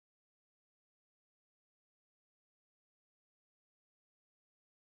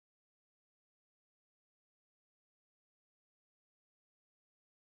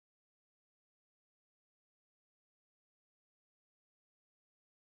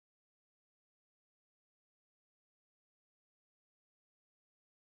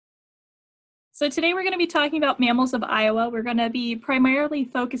So today we're going to be talking about mammals of Iowa. We're going to be primarily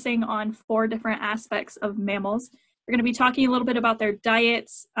focusing on 4 different aspects of mammals. We're going to be talking a little bit about their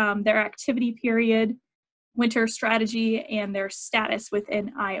diets, their activity period, winter strategy, and their status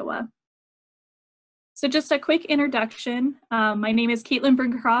within Iowa. So just a quick introduction. My name is Katelyn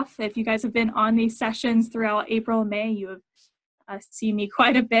Brinkerhoff. If you guys have been on these sessions throughout April and May, you have seen me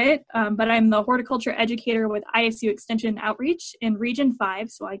quite a bit, but I'm the horticulture educator with ISU Extension Outreach in Region 5,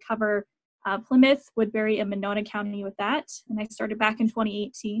 so I cover Plymouth, Woodbury, and Monona County with that, and I started back in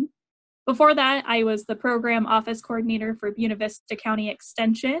 2018. Before that, I was the program office coordinator for Buena Vista County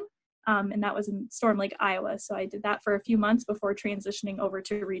Extension, and that was in Storm Lake, Iowa, so I did that for a few months before transitioning over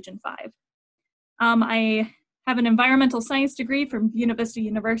to Region 5. I have an environmental science degree from Buena Vista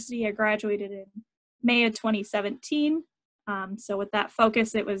University. I graduated in May of 2017. So with that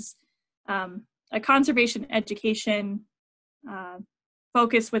focus, it was a conservation education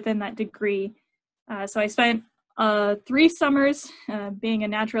focus within that degree. So I spent 3 summers being a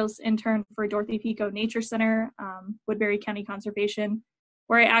naturalist intern for Dorothy Pico Nature Center, Woodbury County Conservation,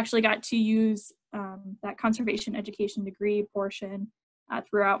 where I actually got to use that conservation education degree portion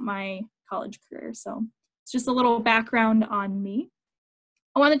throughout my college career. So it's just a little background on me.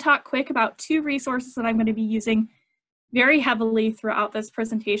 I want to talk quick about 2 resources that I'm going to be using very heavily throughout this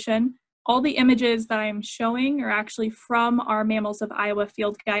presentation. All the images that I'm showing are actually from our Mammals of Iowa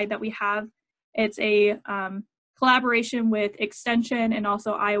field guide that we have. It's a collaboration with Extension and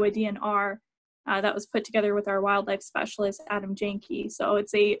also Iowa DNR that was put together with our wildlife specialist, Adam Janke. So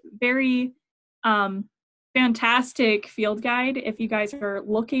it's a very fantastic field guide if you guys are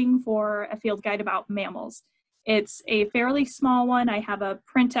looking for a field guide about mammals. It's a fairly small one. I have a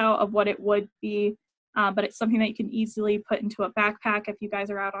printout of what it would be, but it's something that you can easily put into a backpack if you guys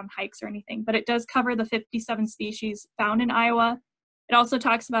are out on hikes or anything. But it does cover the 57 species found in Iowa. It also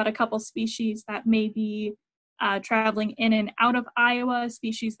talks about a couple species that may be traveling in and out of Iowa,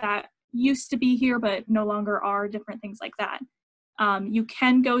 species that used to be here but no longer are, different things like that. You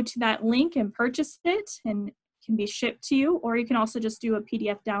can go to that link and purchase it, and it can be shipped to you, or you can also just do a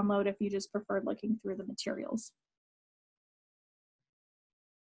PDF download if you just prefer looking through the materials.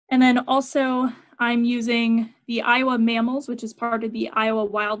 And then also I'm using the Iowa Mammals, which is part of the Iowa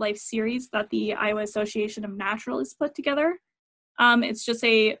Wildlife Series that the Iowa Association of Naturalists put together. It's just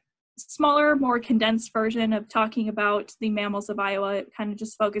a smaller, more condensed version of talking about the mammals of Iowa. It kind of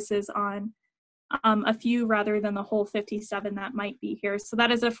just focuses on a few rather than the whole 57 that might be here. So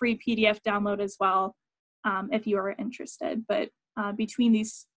that is a free PDF download as well if you are interested. But between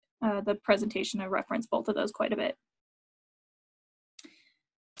these, the presentation, I reference both of those quite a bit.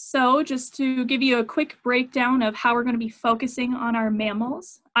 So just to give you a quick breakdown of how we're going to be focusing on our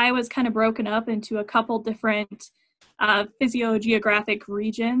mammals, Iowa's kind of broken up into a couple different physiogeographic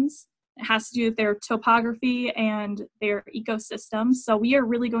regions. It has to do with their topography and their ecosystems. So we are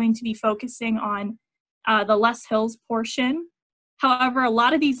really going to be focusing on the Les Hills portion. However, a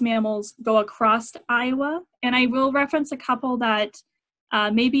lot of these mammals go across Iowa, and I will reference a couple that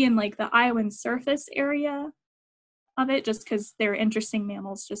may be in like the Iowan surface area of it, just because they're interesting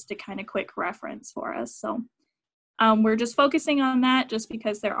mammals, just to kind of quick reference for us. So we're just focusing on that just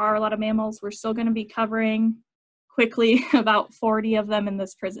because there are a lot of mammals. We're still going to be covering quickly about 40 of them in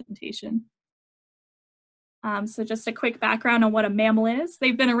this presentation. So just a quick background on what a mammal is.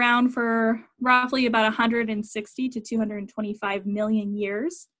 They've been around for roughly about 160 to 225 million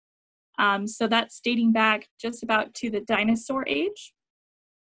years. So that's dating back just about to the dinosaur age.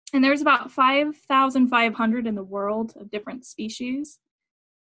 And there's about 5,500 in the world of different species.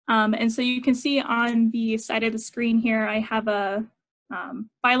 And so you can see on the side of the screen here, I have a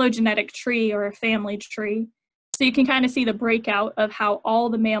phylogenetic tree or a family tree. So you can kind of see the breakout of how all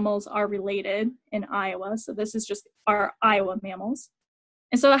the mammals are related in Iowa. So this is just our Iowa mammals.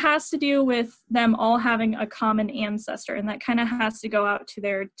 And so it has to do with them all having a common ancestor, and that kind of has to go out to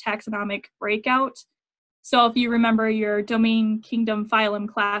their taxonomic breakout. So if you remember your domain, kingdom, phylum,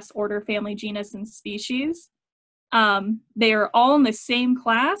 class, order, family, genus, and species, they are all in the same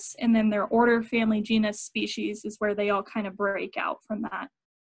class, and then their order, family, genus, species is where they all kind of break out from that.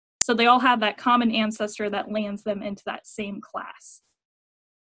 So they all have that common ancestor that lands them into that same class.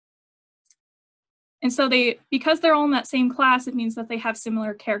 And so because they're all in that same class, it means that they have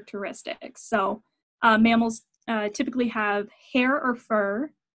similar characteristics. So mammals typically have hair or fur.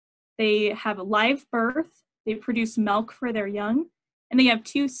 They have a live birth, they produce milk for their young, and they have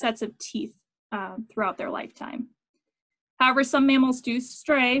 2 sets of teeth throughout their lifetime. However, some mammals do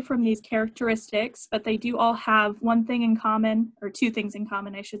stray from these characteristics, but they do all have one thing in common, or 2 things in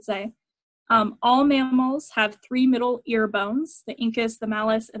common, I should say. All mammals have 3 middle ear bones, the incus, the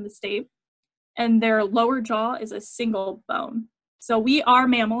malleus, and the stave. and their lower jaw is a single bone. So we are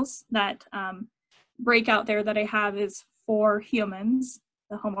mammals. That breakout there that I have is for humans,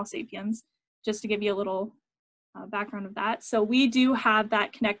 the Homo sapiens, just to give you a little background of that. So we do have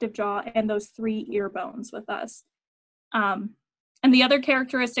that connective jaw and those 3 ear bones with us. And the other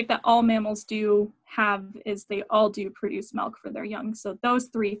characteristic that all mammals do have is they all do produce milk for their young. So those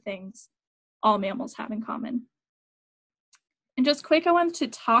 3 things all mammals have in common. And just quick, I wanted to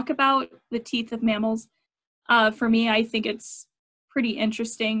talk about the teeth of mammals. For me, I think it's pretty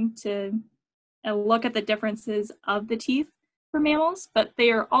interesting to look at the differences of the teeth for mammals, but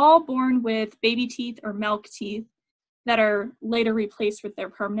they are all born with baby teeth or milk teeth that are later replaced with their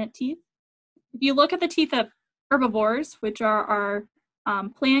permanent teeth. If you look at the teeth of herbivores, which are our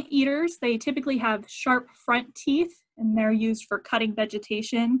plant eaters, they typically have sharp front teeth, and they're used for cutting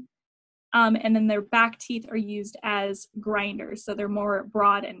vegetation. And then their back teeth are used as grinders, so they're more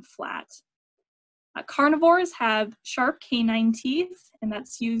broad and flat. Carnivores have sharp canine teeth, and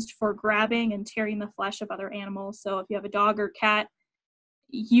that's used for grabbing and tearing the flesh of other animals. So if you have a dog or cat,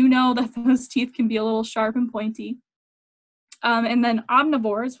 you know that those teeth can be a little sharp and pointy. And then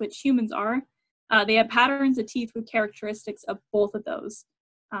omnivores, which humans are, they have patterns of teeth with characteristics of both of those.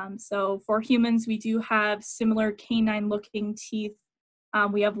 So for humans, we do have similar canine-looking teeth.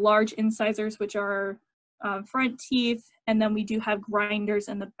 We have large incisors, which are front teeth, and then we do have grinders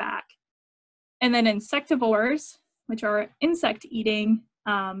in the back. And then insectivores, which are insect-eating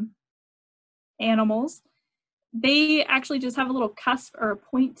animals, they actually just have a little cusp or a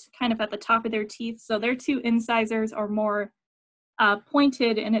point kind of at the top of their teeth. So their 2 incisors are more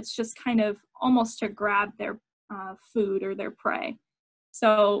pointed, and it's just kind of almost to grab their food or their prey.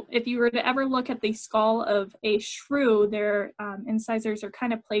 So if you were to ever look at the skull of a shrew, their incisors are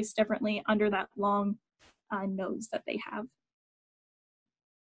kind of placed differently under that long nose that they have.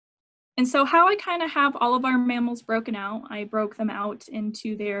 And so how I kind of have all of our mammals broken out, I broke them out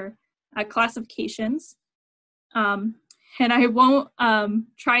into their classifications. And I won't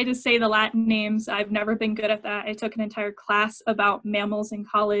try to say the Latin names. I've never been good at that. I took an entire class about mammals in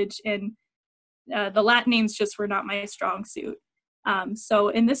college, and the Latin names just were not my strong suit. So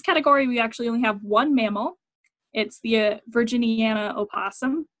in this category, we actually only have 1 mammal. It's the Virginiana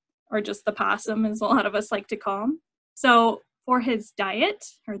opossum, or just the possum, as a lot of us like to call him. So for his diet,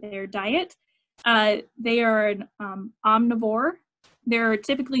 or their diet, they are an omnivore. They're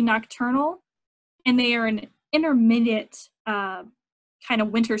typically nocturnal, and they are an intermittent kind of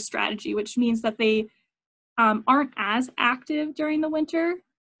winter strategy, which means that they aren't as active during the winter.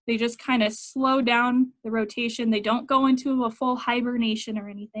 They just kind of slow down the rotation. They don't go into a full hibernation or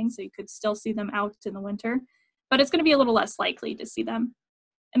anything, so you could still see them out in the winter, but it's going to be a little less likely to see them.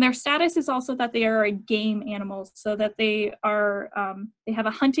 And their status is also that they are a game animal, so that they are they have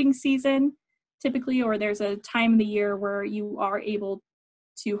a hunting season typically, or there's a time of the year where you are able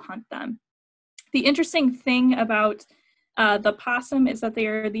to hunt them. The interesting thing about the possum is that they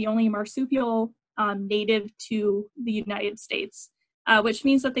are the only marsupial native to the United States, which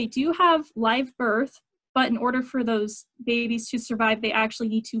means that they do have live birth, but in order for those babies to survive, they actually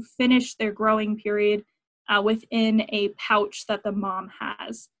need to finish their growing period within a pouch that the mom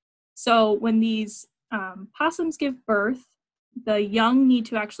has. So when these possums give birth, the young need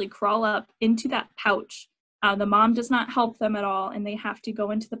to actually crawl up into that pouch. The mom does not help them at all, and they have to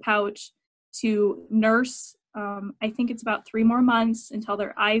go into the pouch to nurse. I think it's about 3 more months until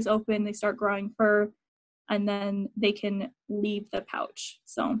their eyes open, they start growing fur, and then they can leave the pouch.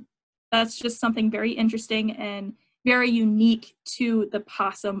 So that's just something very interesting and very unique to the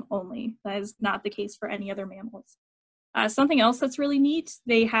possum only. That is not the case for any other mammals. Something else that's really neat,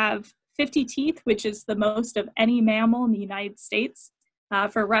 they have 50 teeth, which is the most of any mammal in the United States.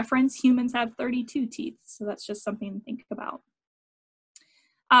 For reference, humans have 32 teeth, so that's just something to think about.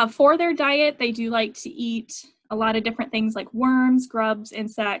 For their diet, they do like to eat a lot of different things like worms, grubs,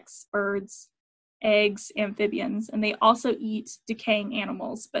 insects, birds, eggs, amphibians, and they also eat decaying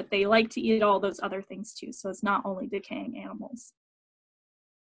animals, but they like to eat all those other things too, so it's not only decaying animals.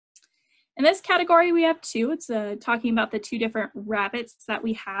 In this category, we have 2. It's talking about the 2 different rabbits that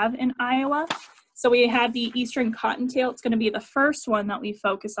we have in Iowa. So we have the eastern cottontail. It's going to be the first one that we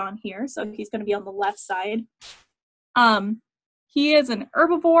focus on here, so he's going to be on the left side. He is an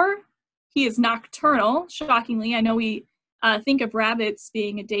herbivore. He is nocturnal, shockingly. I know we think of rabbits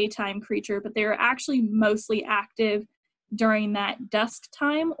being a daytime creature, but they're actually mostly active during that dusk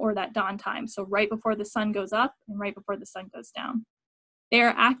time or that dawn time, so right before the sun goes up and right before the sun goes down. They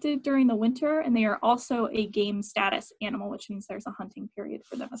are active during the winter, and they are also a game status animal, which means there's a hunting period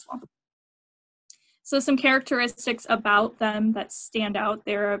for them as well. So some characteristics about them that stand out.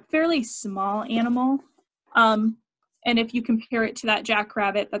 They're a fairly small animal. And if you compare it to that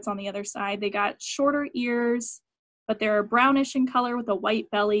jackrabbit that's on the other side, they got shorter ears, but they're brownish in color with a white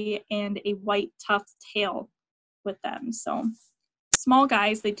belly and a white tufted tail with them. So small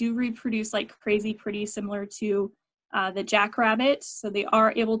guys, they do reproduce like crazy, pretty similar to the jackrabbit. So they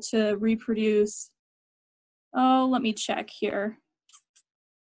are able to reproduce, oh, let me check here,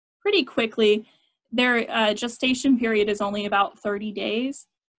 pretty quickly. Their gestation period is only about 30 days,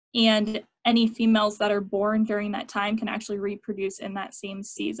 and any females that are born during that time can actually reproduce in that same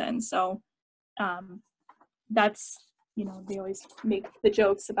season. So that's, you know, they always make the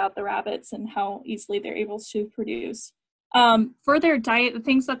jokes about the rabbits and how easily they're able to produce. For their diet, the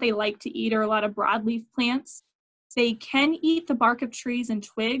things that they like to eat are a lot of broadleaf plants. They can eat the bark of trees and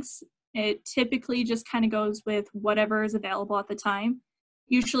twigs. It typically just kind of goes with whatever is available at the time.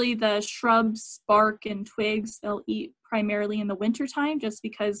 Usually the shrubs, bark, and twigs they'll eat primarily in the wintertime just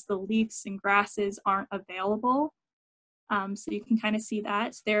because the leaves and grasses aren't available. So you can kind of see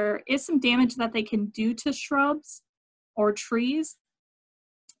that. There is some damage that they can do to shrubs or trees.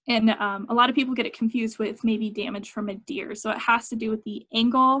 And a lot of people get it confused with maybe damage from a deer. So it has to do with the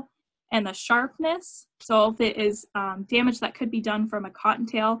angle and the sharpness. So if it is damage that could be done from a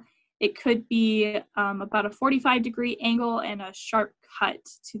cottontail, it could be about a 45-degree angle and a sharp cut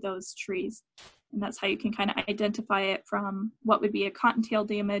to those trees. And that's how you can kind of identify it from what would be a cottontail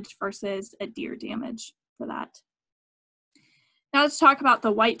damage versus a deer damage for that. Now let's talk about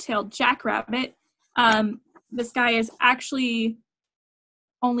the white-tailed jackrabbit. This guy is actually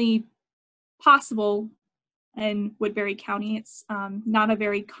only possible in Woodbury County. It's not a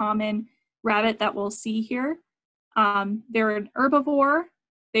very common rabbit that we'll see here. They're an herbivore.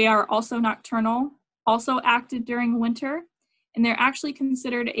 They are also nocturnal, also active during winter, and they're actually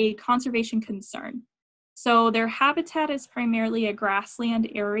considered a conservation concern. So their habitat is primarily a grassland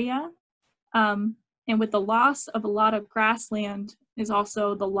area, and with the loss of a lot of grassland is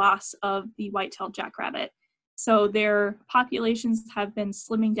also the loss of the white-tailed jackrabbit. So their populations have been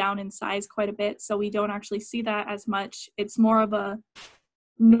slimming down in size quite a bit, so we don't actually see that as much. It's more of a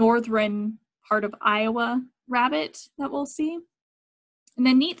northern part of Iowa rabbit that we'll see. And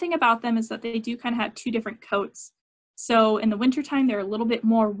the neat thing about them is that they do kind of have two different coats. So in the wintertime, they're a little bit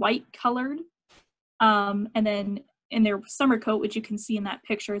more white colored. And then in their summer coat, which you can see in that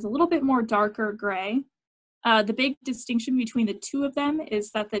picture, is a little bit more darker gray. The big distinction between the two of them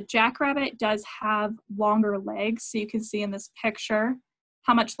is that the jackrabbit does have longer legs. So you can see in this picture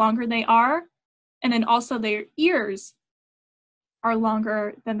how much longer they are. And then also their ears are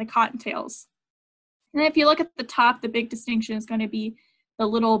longer than the cottontails. And if you look at the top, the big distinction is going to be the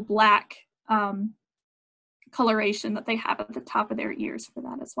little black coloration that they have at the top of their ears for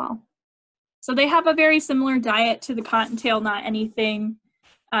that as well. So they have a very similar diet to the cottontail, not anything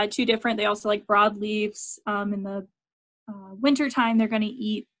too different. They also like broadleaves. In the wintertime, they're going to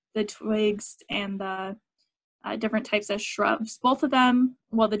eat the twigs and the different types of shrubs. Both of them,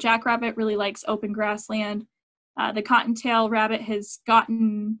 well, the jackrabbit really likes open grassland. The cottontail rabbit has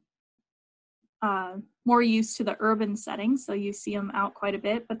gotten more used to the urban setting, so you see them out quite a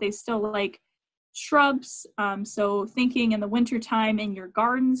bit, but they still like shrubs. So thinking in the wintertime in your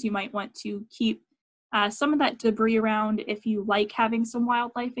gardens, you might want to keep some of that debris around if you like having some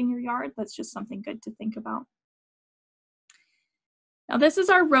wildlife in your yard. That's just something good to think about. Now this is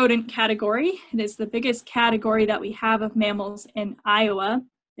our rodent category. It is the biggest category that we have of mammals in Iowa.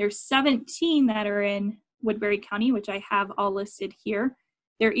 There's 17 that are in Woodbury County, which I have all listed here.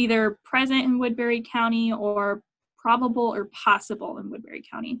 They're either present in Woodbury County or probable or possible in Woodbury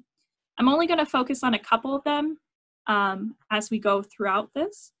County. I'm only going to focus on a couple of them as we go throughout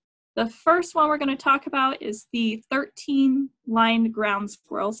this. The first one we're going to talk about is the 13-lined ground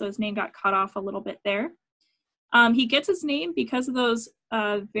squirrel. So his name got cut off a little bit there. He gets his name because of those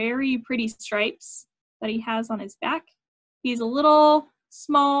very pretty stripes that he has on his back. He's a little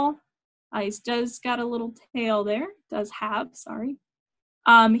small. He does got a little tail there. Sorry.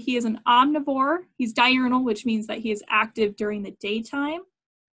 He is an omnivore. He's diurnal, which means that he is active during the daytime.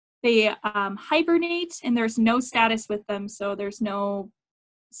 They hibernate, and there's no status with them, so there's no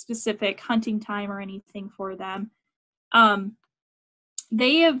specific hunting time or anything for them.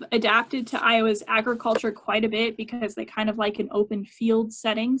 They have adapted to Iowa's agriculture quite a bit because they kind of like an open field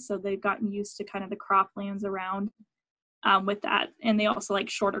setting, so they've gotten used to kind of the croplands around with that, and they also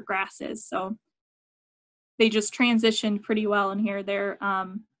like shorter grasses, so they just transitioned pretty well in here. They're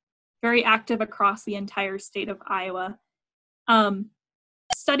very active across the entire state of Iowa.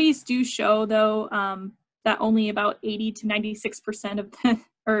 Studies do show, though, that only about 80 to 96% of the,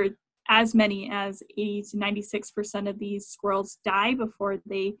 or as many as 80 to 96% of these squirrels die before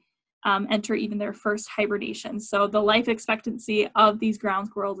they enter even their first hibernation. So the life expectancy of these ground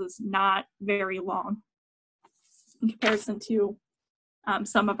squirrels is not very long in comparison to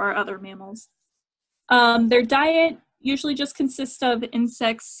some of our other mammals. Their diet usually just consists of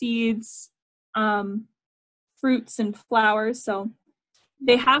insects, seeds, fruits, and flowers. So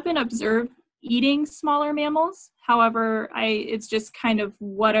they have been observed eating smaller mammals. However, it's just kind of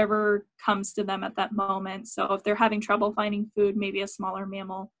whatever comes to them at that moment. So if they're having trouble finding food, maybe a smaller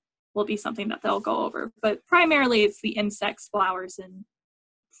mammal will be something that they'll go over. But primarily it's the insects, flowers, and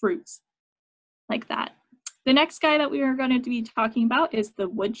fruits like that. The next guy that we are going to be talking about is the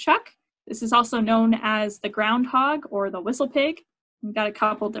woodchuck. This is also known as the groundhog or the whistle pig. We've got a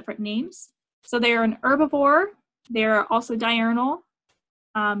couple different names. So they are an herbivore. They're also diurnal.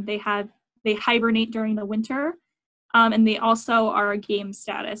 They hibernate during the winter, and they also are a game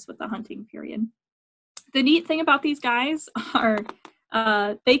status with the hunting period. The neat thing about these guys are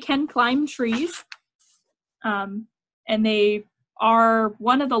they can climb trees, and they are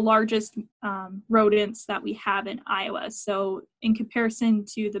one of the largest rodents that we have in Iowa. So in comparison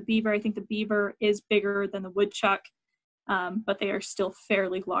to the beaver, I think the beaver is bigger than the woodchuck, but they are still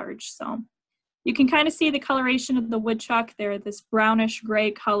fairly large. So you can kind of see the coloration of the woodchuck. They're this brownish gray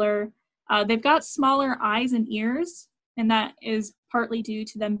color. They've got smaller eyes and ears, and that is partly due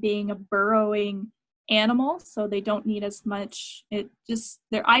to them being a burrowing animal, so they don't need as much.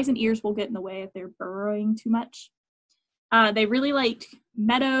 Their eyes and ears will get in the way if they're burrowing too much. They really like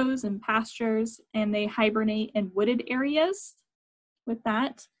meadows and pastures, and they hibernate in wooded areas with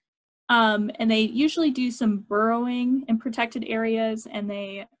that. And they usually do some burrowing in protected areas, and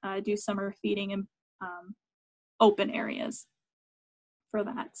they do summer feeding in open areas for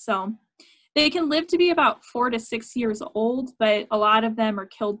that. So they can live to be about 4 to 6 years old, but a lot of them are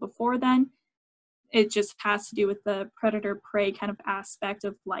killed before then. It just has to do with the predator-prey kind of aspect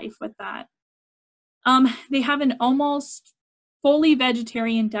of life with that. They have an almost fully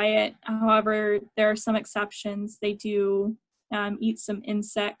vegetarian diet. However, there are some exceptions. They do eat some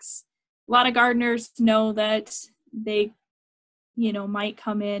insects. A lot of gardeners know that they, might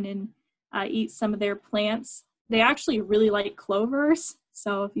come in and eat some of their plants. They actually really like clovers.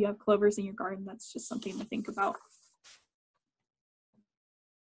 So if you have clovers in your garden, that's just something to think about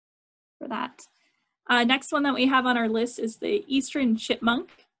for that. Next one that we have on our list is the eastern chipmunk.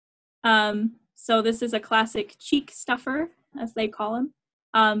 So this is a classic cheek stuffer, as they call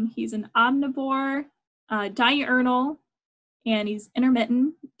him. He's an omnivore, diurnal, and he's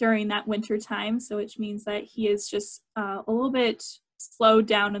intermittent during that winter time, so which means that he is just a little bit slowed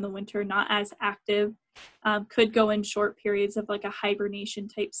down in the winter, not as active. Could go in short periods of like a hibernation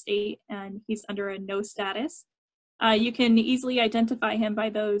type state, and he's under a no status. You can easily identify him by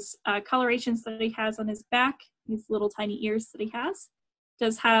those colorations that he has on his back, these little tiny ears that he has.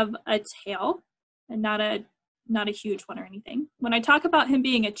 Does have a tail, and not a huge one or anything. When I talk about him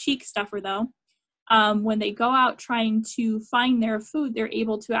being a cheek stuffer, though, when they go out trying to find their food, they're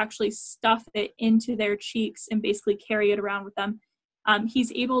able to actually stuff it into their cheeks and basically carry it around with them.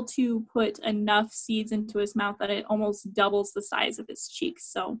 He's able to put enough seeds into his mouth that it almost doubles the size of his cheeks.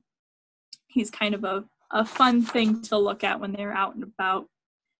 So he's kind of a fun thing to look at when they're out and about.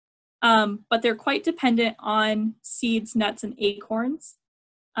 But they're quite dependent on seeds, nuts, and acorns,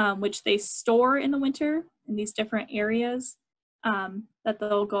 which they store in the winter in these different areas that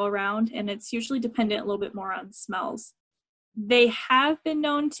they'll go around, and it's usually dependent a little bit more on smells. They have been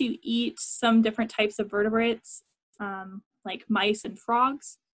known to eat some different types of vertebrates, like mice and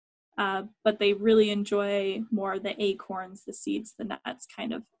frogs, but they really enjoy more the acorns, the seeds, the nuts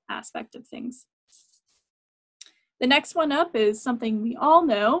kind of aspect of things. The next one up is something we all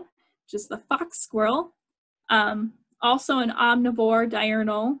know, which is the fox squirrel. Also an omnivore,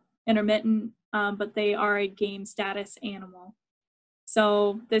 diurnal, intermittent, but they are a game status animal.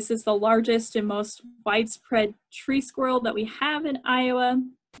 So this is the largest and most widespread tree squirrel that we have in Iowa.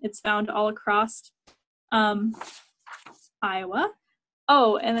 It's found all across Iowa.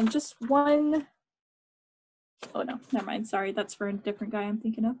 Oh, and then just one, oh no, never mind, sorry, that's for a different guy I'm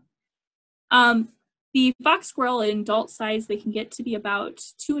thinking of. The fox squirrel in adult size, they can get to be about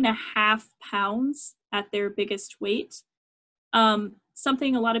 2.5 pounds at their biggest weight.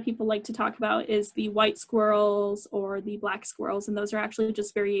 Something a lot of people like to talk about is the white squirrels or the black squirrels, and those are actually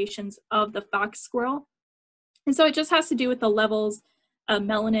just variations of the fox squirrel. And so it just has to do with the levels of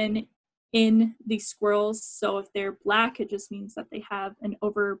melanin in the squirrels. So if they're black, it just means that they have an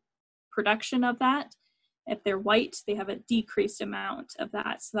overproduction of that. If they're white, they have a decreased amount of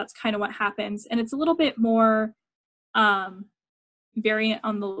that. So that's kind of what happens. And it's a little bit more variant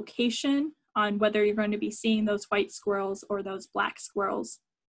on the location on whether you're going to be seeing those white squirrels or those black squirrels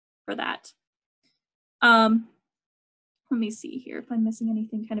for that. Let me see here if I'm missing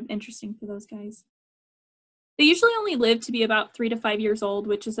anything kind of interesting for those guys. They usually only live to be about 3 to 5 years old,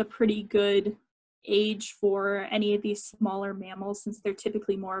 which is a pretty good age for any of these smaller mammals since they're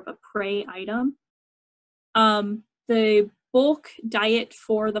typically more of a prey item. The bulk diet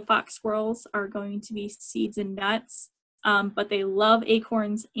for the fox squirrels are going to be seeds and nuts, but they love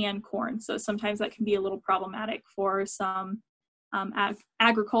acorns and corn. So sometimes that can be a little problematic for some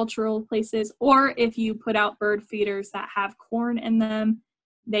agricultural places, or if you put out bird feeders that have corn in them,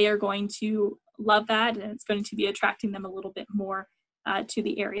 they are going to love that, and it's going to be attracting them a little bit more to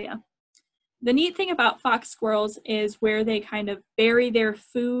the area. The neat thing about fox squirrels is where they kind of bury their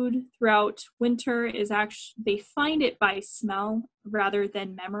food throughout winter is actually they find it by smell rather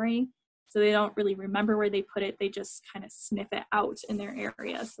than memory. So they don't really remember where they put it. They just kind of sniff it out in their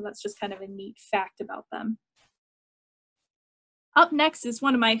area. So that's just kind of a neat fact about them. Up next is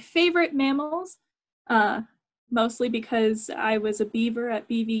one of my favorite mammals, mostly because I was a beaver at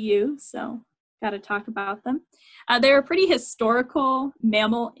BVU, so got to talk about them. They're a pretty historical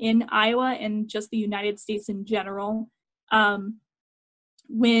mammal in Iowa and just the United States in general.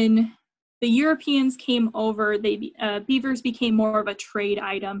 When the Europeans came over, beavers became more of a trade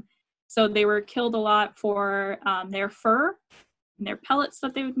item. So they were killed a lot for their fur and their pellets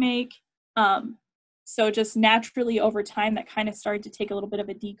that they would make. So just naturally over time, that kind of started to take a little bit of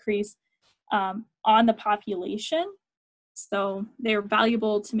a decrease on the population. So they're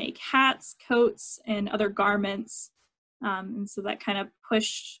valuable to make hats, coats, and other garments. And so that kind of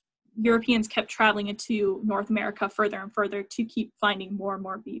pushed, Europeans kept traveling into North America further and further to keep finding more and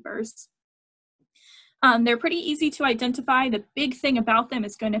more beavers. They're pretty easy to identify. The big thing about them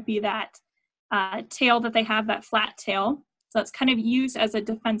is going to be that tail that they have, that flat tail. So that's kind of used as a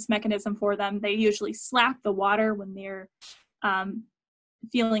defense mechanism for them. They usually slap the water when they're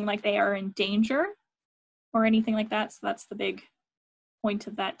feeling like they are in danger or anything like that. So that's the big point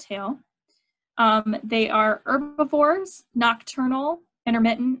of that tail. They are herbivores, nocturnal,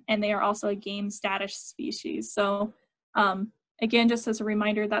 intermittent, and they are also a game status species. So again, just as a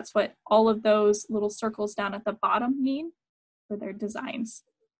reminder, that's what all of those little circles down at the bottom mean for their designs.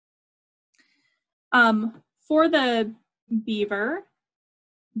 For the beaver,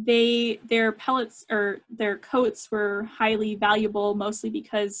 their pellets or their coats were highly valuable, mostly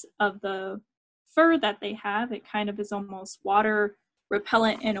because of the fur that they have. It kind of is almost water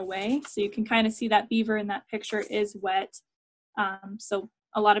repellent in a way. So you can kind of see that beaver in that picture is wet. So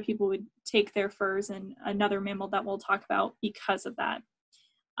a lot of people would take their furs, and another mammal that we'll talk about because of that.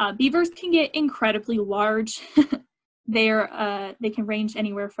 Beavers can get incredibly large. They can range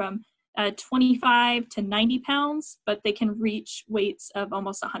anywhere from 25 to 90 pounds, but they can reach weights of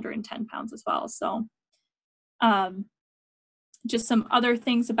almost 110 pounds as well. So just some other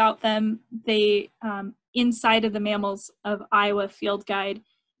things about them. They, inside of the Mammals of Iowa Field Guide,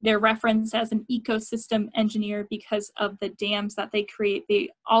 they're referenced as an ecosystem engineer because of the dams that they create. They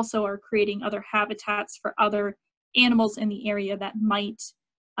also are creating other habitats for other animals in the area that might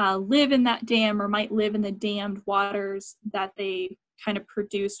live in that dam or might live in the dammed waters that they kind of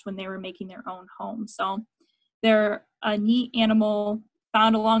produced when they were making their own home. So they're a neat animal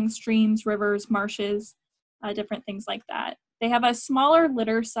found along streams, rivers, marshes, different things like that. They have a smaller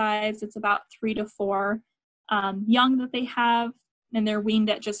litter size. It's about 3 to 4 young that they have, and they're weaned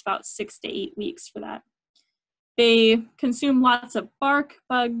at just about 6 to 8 weeks for that. They consume lots of bark,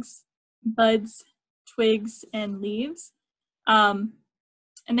 bugs, buds, twigs, and leaves.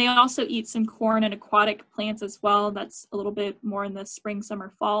 And they also eat some corn and aquatic plants as well. That's a little bit more in the spring,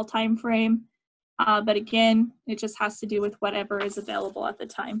 summer, fall time frame. But again, it just has to do with whatever is available at the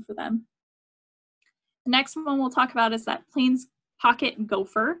time for them. The next one we'll talk about is that Plains pocket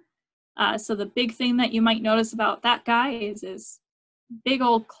gopher. So the big thing that you might notice about that guy is his big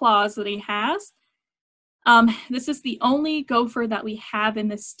old claws that he has. This is the only gopher that we have in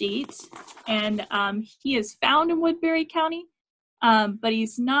the state, and he is found in Woodbury County, but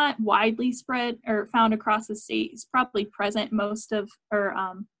he's not widely spread or found across the state. He's probably present most of, or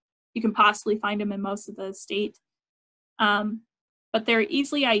you can possibly find him in most of the state. But they're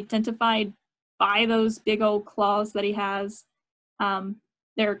easily identified by those big old claws that he has.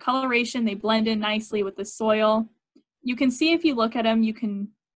 Their coloration, they blend in nicely with the soil. You can see if you look at him, you can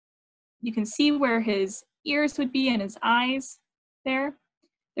see where his ears would be and his eyes there.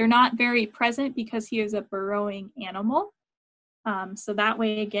 They're not very present because he is a burrowing animal. So that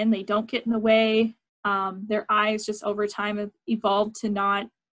way, again, they don't get in the way. Their eyes just over time have evolved to not,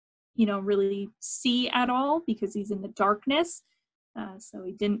 really see at all because he's in the darkness. So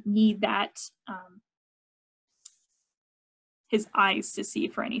he didn't need that, his eyes to see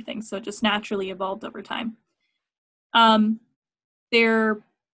for anything. So it just naturally evolved over time. They're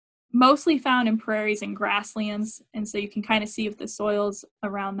mostly found in prairies and grasslands, and so you can kind of see if the soils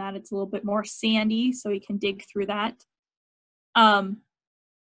around that, it's a little bit more sandy, so you can dig through that.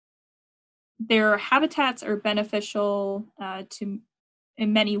 Their habitats are beneficial in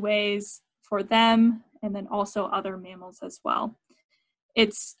many ways for them, and then also other mammals as well.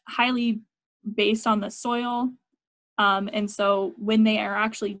 It's highly based on the soil, and so when they are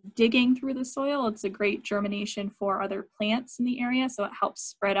actually digging through the soil, it's a great germination for other plants in the area, so it helps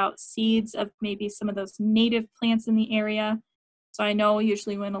spread out seeds of maybe some of those native plants in the area. So I know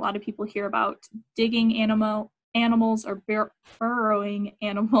usually when a lot of people hear about digging animals or burrowing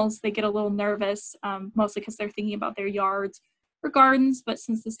animals, they get a little nervous, mostly because they're thinking about their yards or gardens, but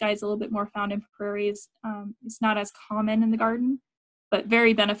since this guy's a little bit more found in prairies, it's not as common in the garden, but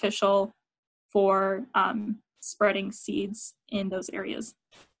very beneficial for spreading seeds in those areas.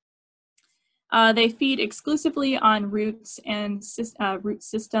 They feed exclusively on roots and root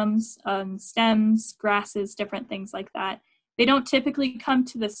systems, stems, grasses, different things like that. They don't typically come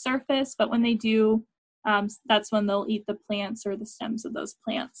to the surface, but when they do, that's when they'll eat the plants or the stems of those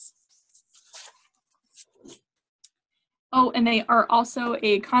plants. Oh, and they are also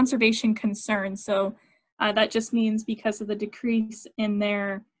a conservation concern. So that just means because of the decrease in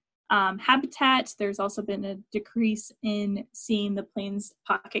their habitat, there's also been a decrease in seeing the plains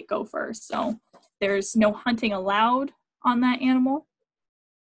pocket gopher. So there's no hunting allowed on that animal.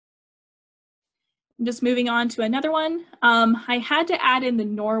 Just moving on to another one. I had to add in the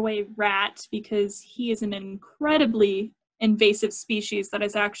Norway rat because he is an incredibly invasive species that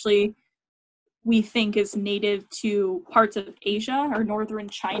is actually, we think, is native to parts of Asia or northern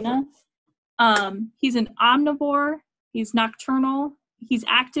China. He's an omnivore, he's nocturnal, he's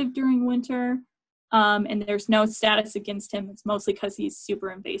active during winter, and there's no status against him. It's mostly because he's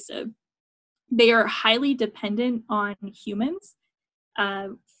super invasive. They are highly dependent on humans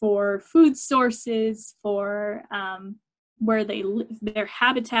for food sources, for where they live, their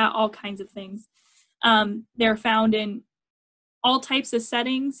habitat, all kinds of things. They're found in all types of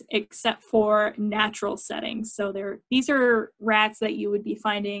settings except for natural settings. So these are rats that you would be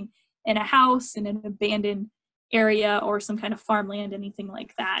finding in a house, in an abandoned area, or some kind of farmland, anything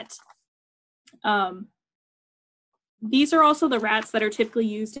like that. These are also the rats that are typically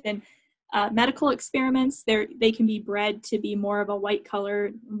used in medical experiments. They can be bred to be more of a white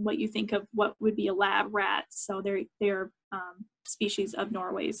color, what you think of what would be a lab rat. So they're species of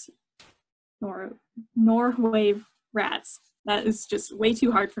Norway rats. That is just way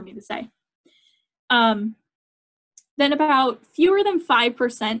too hard for me to say. Then about fewer than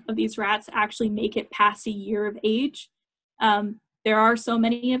 5% of these rats actually make it past a year of age. There are so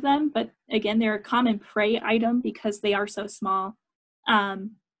many of them, but again, they're a common prey item because they are so small.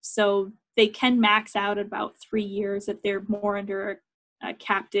 So they can max out at about 3 years if they're more under a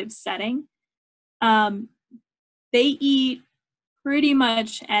captive setting. They eat pretty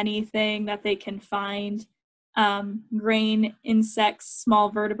much anything that they can find. Grain, insects, small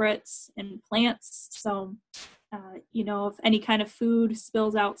vertebrates, and plants. So, if any kind of food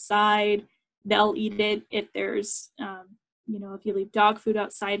spills outside, they'll eat it. If there's, if you leave dog food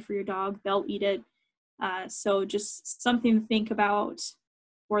outside for your dog, they'll eat it. So just something to think about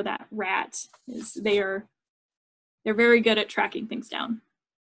for that rat is they're very good at tracking things down.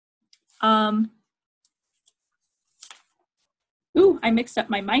 I mixed up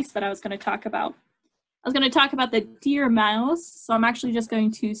my mice that I was going to talk about. I was going to talk about the deer mouse, so I'm actually just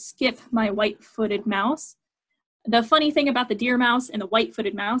going to skip my white-footed mouse. The funny thing about the deer mouse and the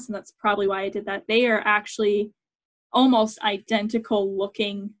white-footed mouse, and that's probably why I did that, they are actually almost identical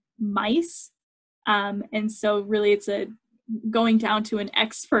looking mice. And so really it's going down to an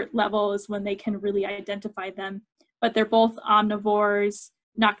expert level is when they can really identify them. But they're both omnivores,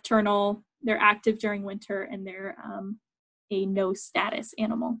 nocturnal, they're active during winter, and they're a no status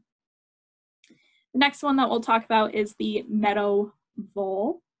animal. The next one that we'll talk about is the meadow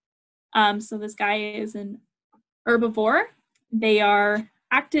vole. So this guy is an herbivore. They are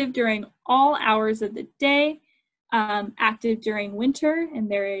active during all hours of the day, active during winter,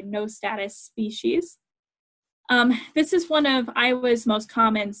 and they're a no status species. This is one of Iowa's most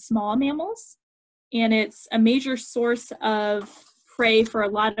common small mammals, and it's a major source of prey for a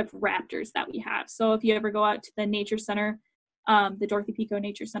lot of raptors that we have. So if you ever go out to the nature center, the Dorothy Pico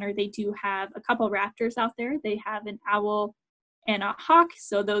Nature Center, they do have a couple raptors out there. They have an owl and a hawk,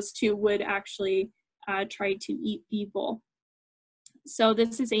 so those two would actually try to eat the vole. So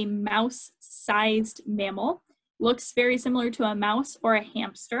this is a mouse-sized mammal. looks very similar to a mouse or a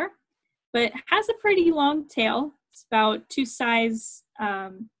hamster, but has a pretty long tail. It's about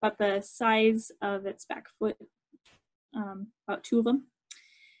about the size of its back foot, about 2 of them.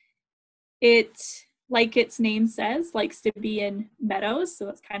 It, like its name says, likes to be in meadows, so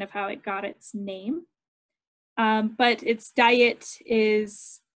that's kind of how it got its name. But its diet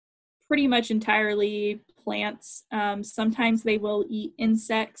is pretty much entirely plants. Sometimes they will eat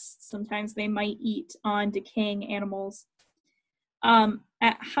insects. Sometimes they might eat on decaying animals. At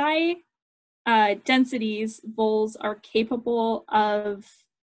high densities, voles are capable of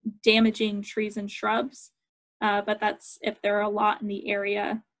damaging trees and shrubs, but that's if there are a lot in the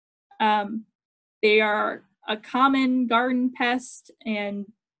area. They are a common garden pest, and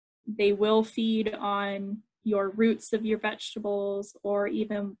they will feed on your roots of your vegetables, or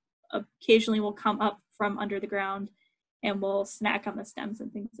even occasionally will come up from under the ground and will snack on the stems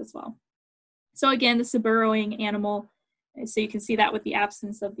and things as well. So again, this is a burrowing animal. So you can see that with the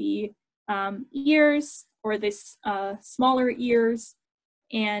absence of the ears, or this smaller ears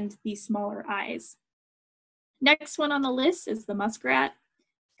and the smaller eyes. Next one on the list is the muskrat.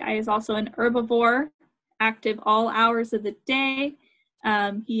 This guy is also an herbivore, active all hours of the day.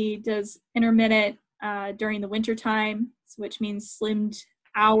 He does intermittent during the winter time, which means slimmed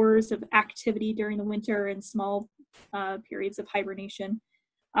hours of activity during the winter and small periods of hibernation,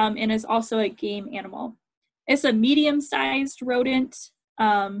 and is also a game animal. It's a medium-sized rodent.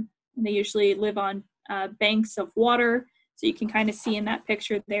 They usually live on banks of water, so you can kind of see in that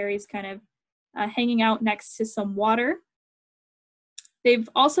picture there, he's kind of hanging out next to some water. They've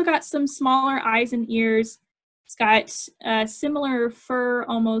also got some smaller eyes and ears. It's got similar fur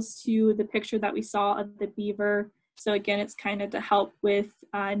almost to the picture that we saw of the beaver. So again, it's kind of to help with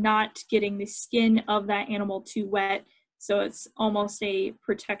not getting the skin of that animal too wet. So it's almost a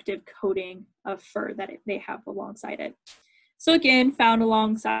protective coating of fur that they have alongside it. So again, found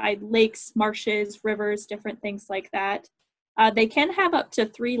alongside lakes, marshes, rivers, different things like that. They can have up to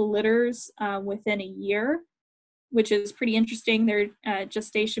 3 litters within a year, which is pretty interesting. Their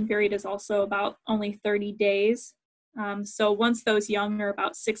gestation period is also about only 30 days. So once those young are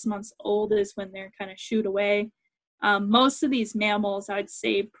about 6 months old is when they're kind of shooed away. Most of these mammals, I'd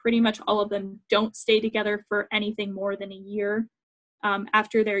say pretty much all of them don't stay together for anything more than a year.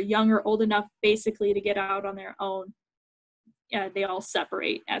 After they're young or old enough basically to get out on their own, they all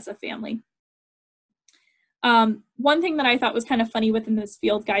separate as a family. One thing that I thought was kind of funny within this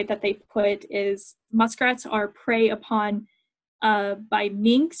field guide that they put is muskrats are prey upon by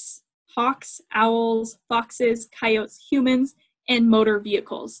minks, hawks, owls, foxes, coyotes, humans, and motor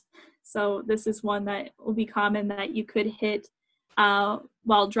vehicles. So this is one that will be common that you could hit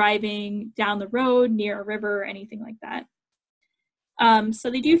while driving down the road, near a river, or anything like that. So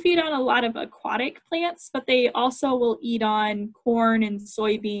they do feed on a lot of aquatic plants, but they also will eat on corn and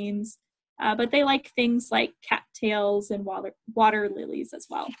soybeans, but they like things like cattails and water lilies as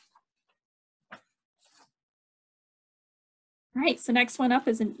well. All right, so next one up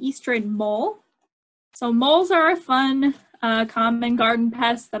is an eastern mole. So moles are a fun, common garden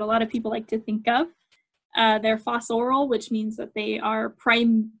pest that a lot of people like to think of. They're fossorial, which means that they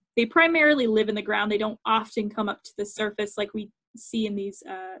primarily live in the ground. They don't often come up to the surface like we see in these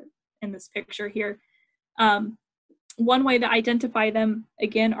in this picture here. One way to identify them,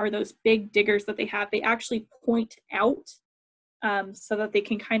 again, are those big diggers that they have. They actually point out so that they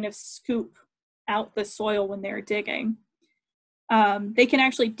can kind of scoop out the soil when they're digging. They can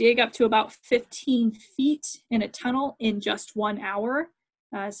actually dig up to about 15 feet in a tunnel in just 1 hour.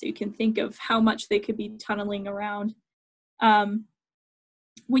 So you can think of how much they could be tunneling around.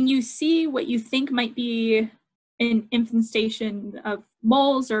 When you see what you think might be an infestation of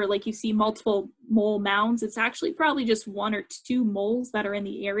moles, or like you see multiple mole mounds, it's actually probably just 1 or 2 moles that are in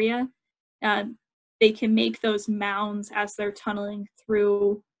the area. They can make those mounds as they're tunneling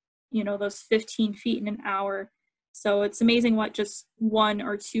through, those 15 feet in an hour. So it's amazing what just 1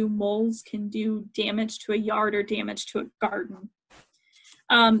 or 2 moles can do damage to a yard or damage to a garden.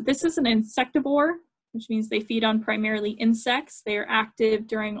 This is an insectivore, which means they feed on primarily insects. They are active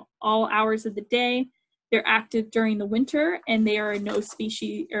during all hours of the day. They're active during the winter, and they are a no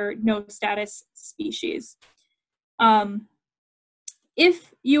status species.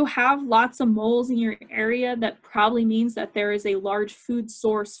 If you have lots of moles in your area, that probably means that there is a large food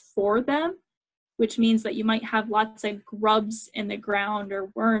source for them, which means that you might have lots of grubs in the ground or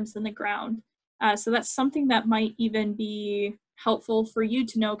worms in the ground. So that's something that might even be helpful for you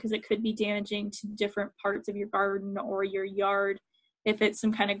to know, because it could be damaging to different parts of your garden or your yard if it's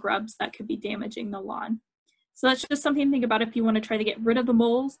some kind of grubs that could be damaging the lawn. So that's just something to think about if you want to try to get rid of the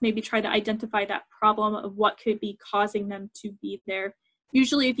moles, maybe try to identify that problem of what could be causing them to be there.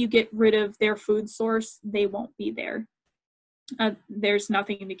 Usually if you get rid of their food source, they won't be there. There's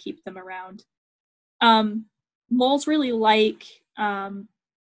nothing to keep them around. Moles really like a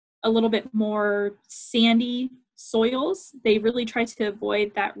little bit more sandy soils. They really try to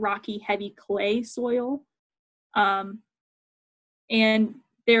avoid that rocky, heavy clay soil. And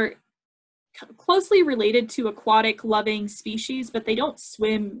they're closely related to aquatic loving species, but they don't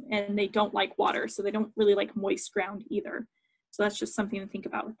swim and they don't like water, so they don't really like moist ground either. So that's just something to think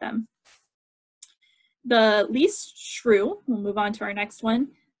about with them. The least shrew, we'll move on to our next one,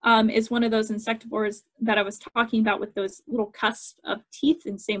 is one of those insectivores that I was talking about with those little cusps of teeth,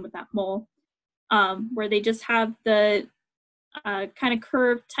 and same with that mole, where they just have the kind of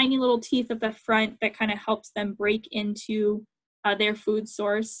curved, tiny little teeth at the front that kind of helps them break into their food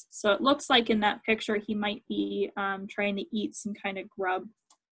source. So it looks like in that picture he might be trying to eat some kind of grub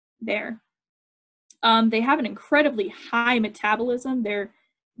there. They have an incredibly high metabolism.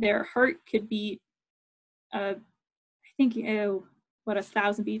 Their heart could be, I think,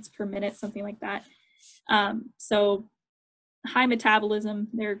 1,000 beats per minute, something like that. So high metabolism.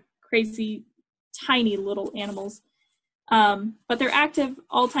 They're crazy, tiny little animals. But they're active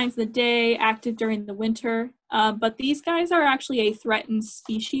all times of the day, active during the winter. But these guys are actually a threatened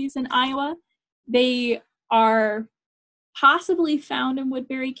species in Iowa. They are possibly found in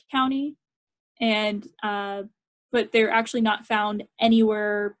Woodbury County, and but they're actually not found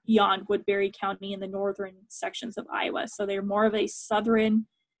anywhere beyond Woodbury County in the northern sections of Iowa. So they're more of a southern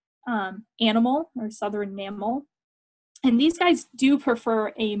animal or southern mammal. And these guys do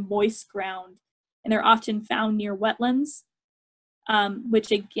prefer a moist ground, and they're often found near wetlands, which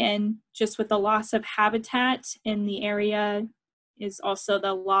again, just with the loss of habitat in the area is also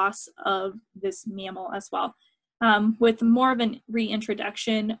the loss of this mammal as well. With more of an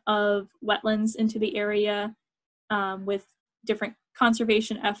reintroduction of wetlands into the area, with different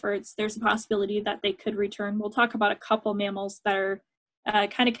conservation efforts, there's a possibility that they could return. We'll talk about a couple mammals that are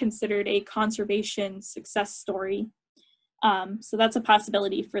kind of considered a conservation success story. So that's a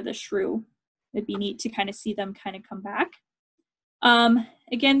possibility for the shrew. It'd be neat to kind of see them kind of come back.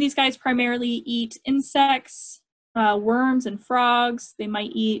 Again, these guys primarily eat insects, worms and frogs. They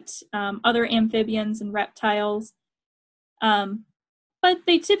might eat other amphibians and reptiles. But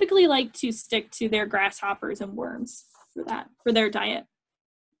they typically like to stick to their grasshoppers and worms for their diet.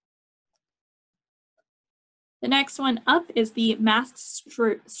 The next one up is the masked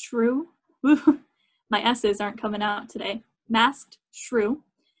shrew. My S's aren't coming out today. Masked shrew.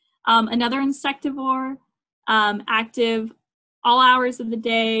 Another insectivore, active all hours of the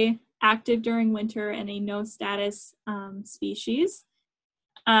day, active during winter, and a no status species.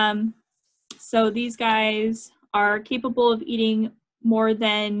 So these guys are capable of eating more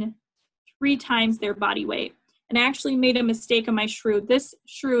than 3 times their body weight. And I actually made a mistake on my shrew. This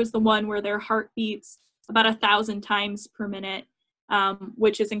shrew is the one where their heart beats about 1,000 times per minute,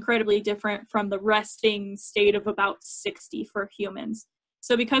 which is incredibly different from the resting state of about 60 for humans.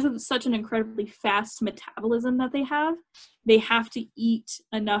 So because of such an incredibly fast metabolism that they have to eat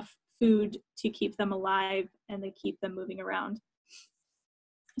enough food to keep them alive and to keep them moving around.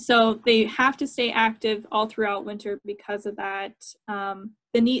 So they have to stay active all throughout winter because of that.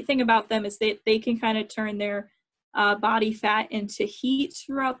 The neat thing about them is that they can kind of turn their body fat into heat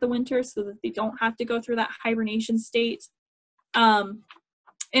throughout the winter so that they don't have to go through that hibernation state. And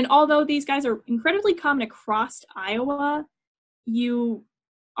although these guys are incredibly common across Iowa, you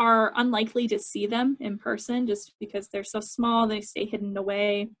are unlikely to see them in person just because they're so small, they stay hidden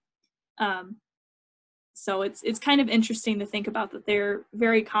away. So it's kind of interesting to think about that they're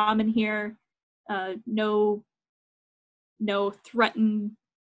very common here. No threatened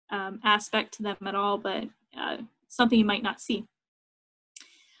aspect to them at all, but something you might not see.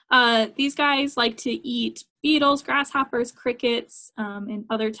 These guys like to eat beetles, grasshoppers, crickets, and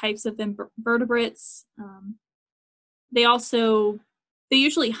other types of invertebrates. They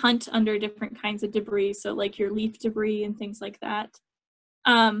usually hunt under different kinds of debris, so like your leaf debris and things like that.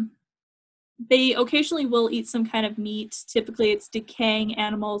 They occasionally will eat some kind of meat. Typically it's decaying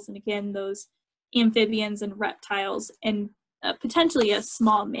animals, and again, those amphibians and reptiles, and potentially a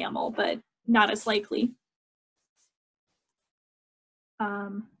small mammal, but not as likely.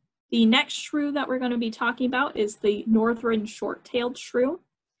 The next shrew that we're going to be talking about is the northern short-tailed shrew.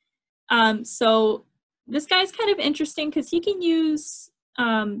 So this guy's kind of interesting because he can use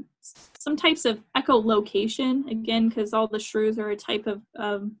some types of echolocation, again, because all the shrews are a type of,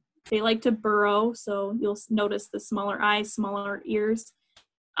 they like to burrow, so you'll notice the smaller eyes, smaller ears.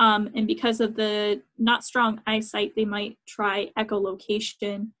 And because of the not strong eyesight, they might try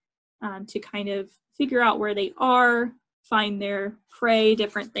echolocation to kind of figure out where they are, find their prey,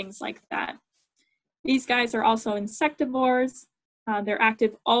 different things like that. These guys are also insectivores. They're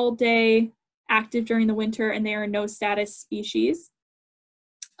active all day, active during the winter, and they are no status species.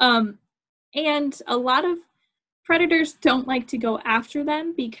 And a lot of predators don't like to go after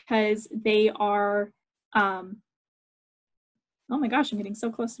them because they are, oh my gosh, I'm getting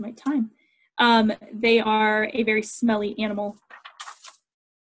so close to my time. They are a very smelly animal.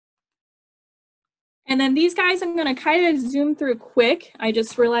 And then these guys, I'm going to kind of zoom through quick. I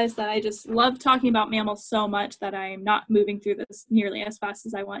just realized that I just love talking about mammals so much that I'm not moving through this nearly as fast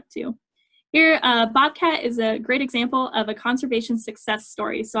as I want to. Here, bobcat is a great example of a conservation success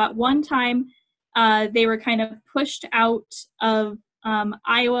story. So at one time, they were kind of pushed out of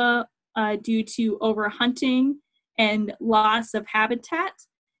Iowa due to overhunting and loss of habitat.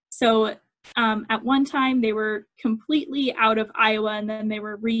 So at one time, they were completely out of Iowa, and then they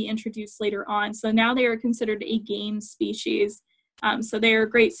were reintroduced later on. So now they are considered a game species. So they are a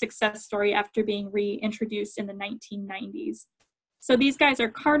great success story after being reintroduced in the 1990s. So these guys are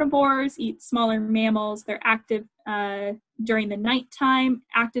carnivores, eat smaller mammals. They're active during the nighttime,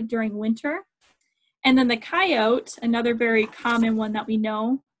 active during winter. And then the coyote, another very common one that we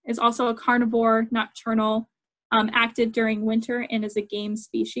know, is also a carnivore, nocturnal, active during winter, and is a game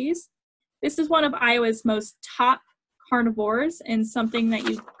species. This is one of Iowa's most top carnivores and something that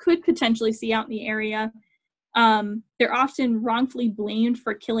you could potentially see out in the area. They're often wrongfully blamed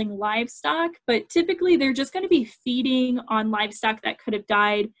for killing livestock, but typically they're just going to be feeding on livestock that could have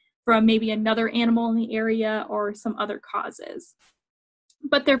died from maybe another animal in the area or some other causes.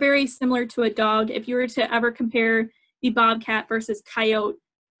 But they're very similar to a dog. If you were to ever compare the bobcat versus coyote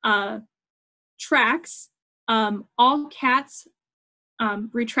tracks, all cats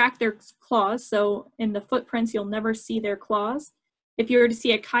retract their claws, so in the footprints you'll never see their claws. If you were to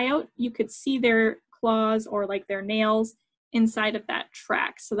see a coyote, you could see their claws or like their nails inside of that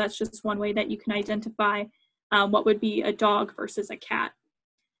track. So that's just one way that you can identify what would be a dog versus a cat.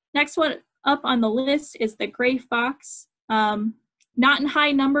 Next one up on the list is the gray fox. Not in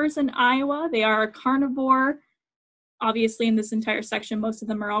high numbers in Iowa. They are a carnivore. Obviously in this entire section, most of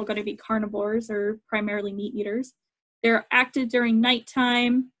them are all going to be carnivores or primarily meat eaters. They're active during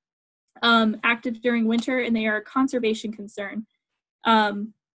nighttime, active during winter, and they are a conservation concern.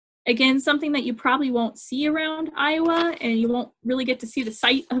 Again, something that you probably won't see around Iowa, and you won't really get to see the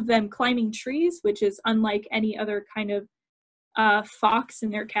sight of them climbing trees, which is unlike any other kind of fox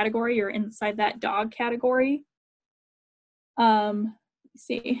in their category or inside that dog category. Let's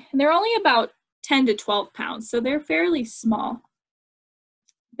see, and they're only about 10 to 12 pounds, so they're fairly small.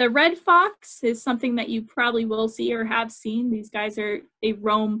 The red fox is something that you probably will see or have seen. These guys they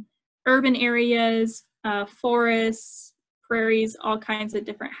roam urban areas, forests, prairies, all kinds of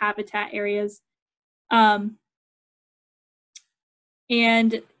different habitat areas. And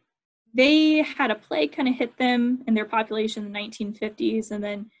they had a plague kind of hit them and their population in the 1950s, and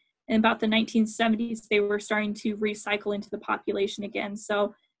then in about the 1970s, they were starting to recycle into the population again.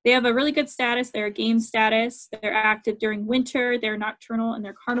 So they have a really good status. They're a game status. They're active during winter. They're nocturnal, and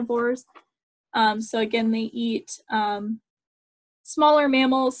they're carnivores. So again, they eat smaller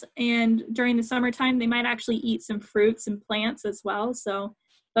mammals, and during the summertime, they might actually eat some fruits and plants as well. So,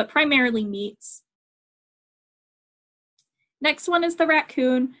 but primarily meats. Next one is the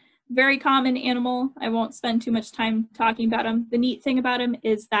raccoon. Very common animal. I won't spend too much time talking about him. The neat thing about him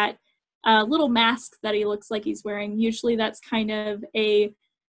is that little mask that he looks like he's wearing. Usually that's kind of a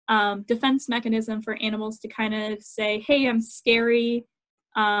defense mechanism for animals to kind of say, hey, I'm scary.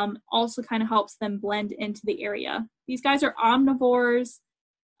 Also kind of helps them blend into the area. These guys are omnivores,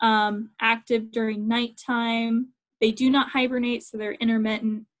 active during nighttime. They do not hibernate, so they're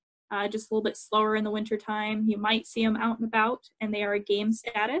intermittent, just a little bit slower in the wintertime. You might see them out and about, and they are a game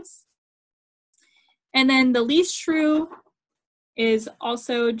status. And then the least shrew is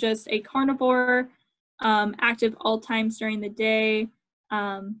also just a carnivore, active all times during the day,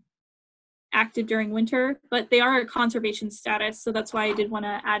 active during winter, but they are a conservation status, so that's why I did want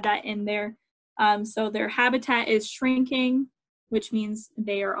to add that in there. So their habitat is shrinking, which means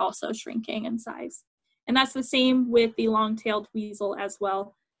they are also shrinking in size. And that's the same with the long-tailed weasel as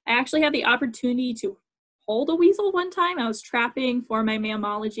well. I actually had the opportunity to hold a weasel one time. I was trapping for my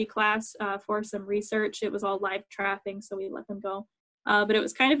mammalogy class for some research. It was all live trapping, so we let them go. But it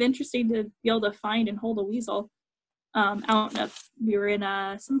was kind of interesting to be able to find and hold a weasel. We were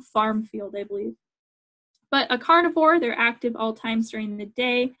in some farm field, I believe. But a carnivore, they're active all times during the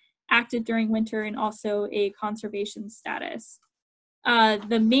day, active during winter, and also a conservation status.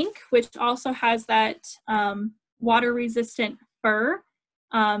 The mink, which also has that water-resistant fur,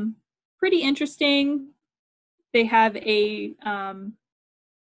 pretty interesting. They have a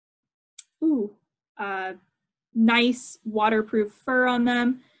nice waterproof fur on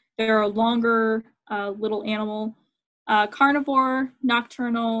them. They're a longer little animal, carnivore,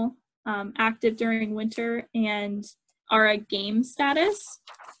 nocturnal, active during winter, and are a game status.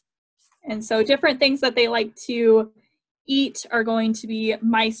 And so different things that they like to eat are going to be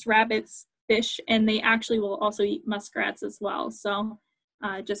mice, rabbits, fish, and they actually will also eat muskrats as well. So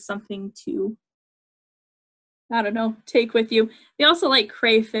just something to, I don't know, take with you. They also like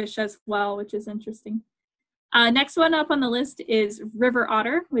crayfish as well, which is interesting. Next one up on the list is river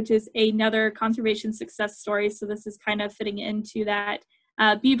otter, which is another conservation success story. So this is kind of fitting into that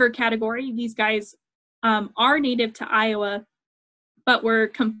beaver category. These guys are native to Iowa, but were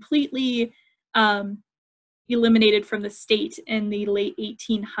completely eliminated from the state in the late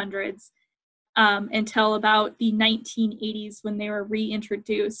 1800s until about the 1980s when they were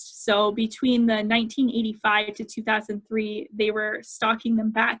reintroduced. So between the 1985 to 2003, they were stocking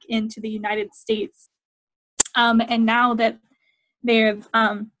them back into the United States. And now that they've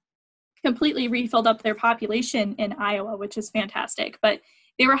completely refilled up their population in Iowa, which is fantastic. But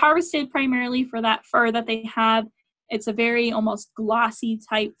they were harvested primarily for that fur that they have. It's a very almost glossy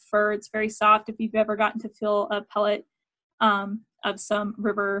type fur. It's very soft if you've ever gotten to feel a pellet of some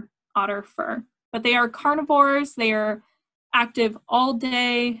river otter fur. But they are carnivores. They are active all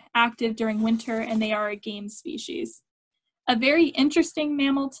day, active during winter, and they are a game species. A very interesting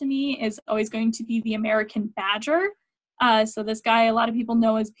mammal to me is always going to be the American badger. So this guy, a lot of people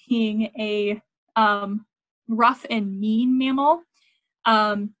know as being a rough and mean mammal.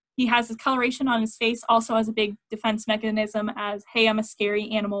 He has his coloration on his face, also has a big defense mechanism as, hey, I'm a scary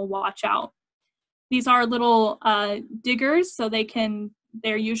animal, watch out. These are little diggers, so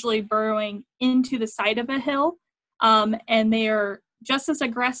they're usually burrowing into the side of a hill, and they are just as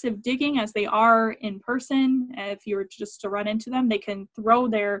aggressive digging as they are in person. If you were just to run into them, they can throw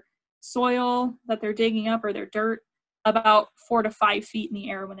their soil that they're digging up or their dirt about 4 to 5 feet in the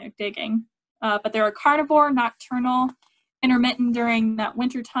air when they're digging. But they're a carnivore, nocturnal, intermittent during that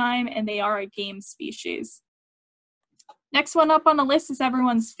winter time, and they are a game species. Next one up on the list is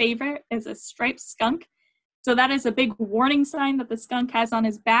everyone's favorite, is a striped skunk. So that is a big warning sign that the skunk has on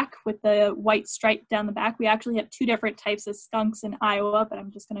his back with the white stripe down the back. We actually have 2 different types of skunks in Iowa, but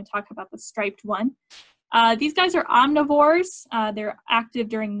I'm just going to talk about the striped one. These guys are omnivores. They're active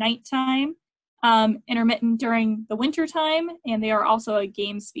during nighttime, intermittent during the winter time, and they are also a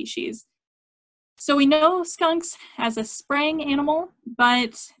game species. So we know skunks as a spraying animal,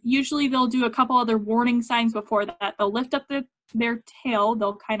 but usually they'll do a couple other warning signs before that. They'll lift up their tail,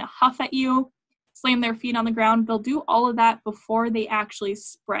 they'll kind of huff at you, slam their feet on the ground. They'll do all of that before they actually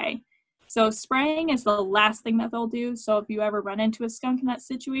spray. So spraying is the last thing that they'll do. So if you ever run into a skunk in that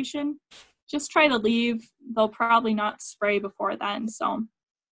situation, just try to leave. They'll probably not spray before then. So,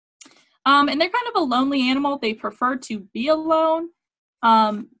 and they're kind of a lonely animal. They prefer to be alone.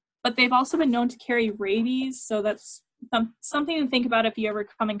 But they've also been known to carry rabies, so that's something to think about if you ever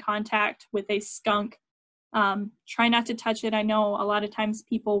come in contact with a skunk. Try not to touch it. I know a lot of times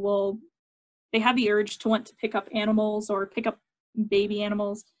people they have the urge to want to pick up animals or pick up baby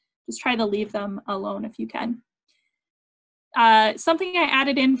animals. Just try to leave them alone if you can. Something I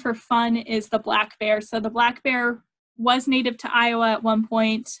added in for fun is the black bear. So the black bear was native to Iowa at one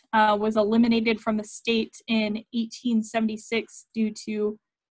point, was eliminated from the state in 1876 due to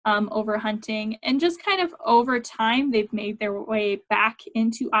overhunting, and just kind of over time they've made their way back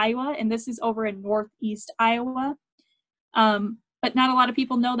into Iowa, and this is over in northeast Iowa, but not a lot of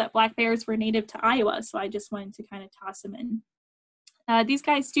people know that black bears were native to Iowa, so I just wanted to kind of toss them in. These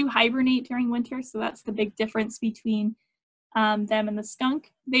guys do hibernate during winter, so that's the big difference between them and the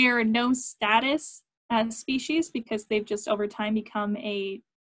skunk. They are a no status species because they've just over time become a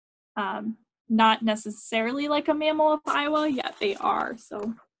not necessarily like a mammal of Iowa, yet they are,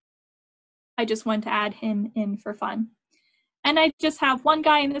 so I just wanted to add him in for fun. And I just have one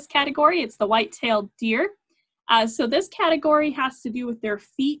guy in this category. It's the white-tailed deer. So this category has to do with their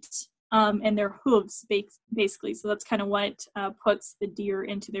feet and their hooves, basically. So that's kind of what puts the deer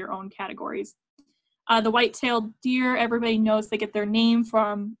into their own categories. The white-tailed deer, everybody knows they get their name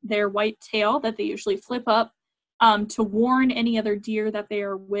from their white tail that they usually flip up to warn any other deer that they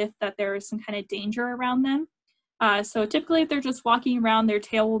are with that there is some kind of danger around them. So typically if they're just walking around, their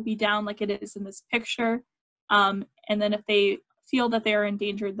tail will be down like it is in this picture. And then if they feel that they're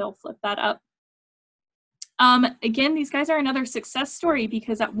endangered, they'll flip that up. Again, these guys are another success story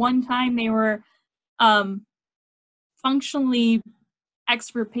because at one time they were functionally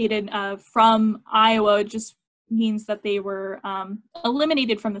extirpated from Iowa just means that they were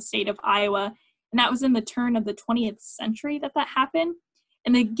eliminated from the state of Iowa. And that was in the turn of the 20th century that happened.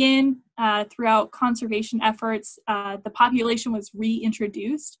 And again, throughout conservation efforts, the population was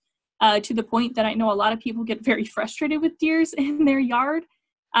reintroduced to the point that I know a lot of people get very frustrated with deers in their yard.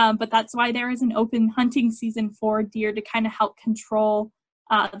 But that's why there is an open hunting season for deer to kind of help control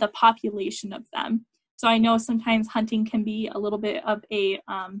the population of them. So I know sometimes hunting can be a little bit of a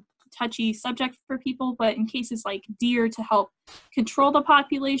touchy subject for people, but in cases like deer, to help control the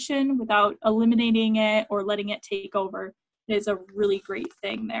population without eliminating it or letting it take over is a really great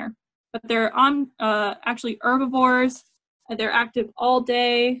thing there. But they're actually herbivores. They're active all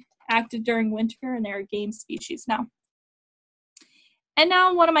day, active during winter, and they're a game species now. And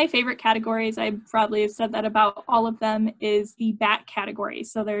now one of my favorite categories, I probably have said that about all of them, is the bat category.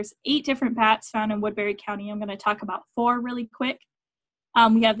 So there's 8 different bats found in Woodbury County. I'm going to talk about 4 really quick.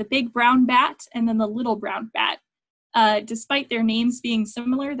 We have the big brown bat and then the little brown bat. Despite their names being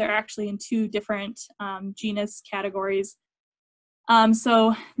similar, they're actually in 2 different genus categories.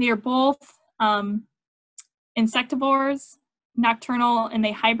 So they are both insectivores, nocturnal, and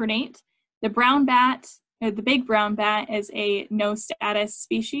they hibernate. The brown bat, the big brown bat, is a no status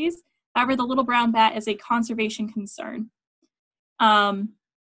species. However, the little brown bat is a conservation concern.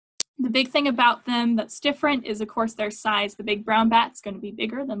 The big thing about them that's different is, of course, their size. The big brown bat is going to be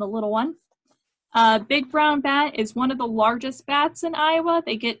bigger than the little one. Big brown bat is one of the largest bats in Iowa.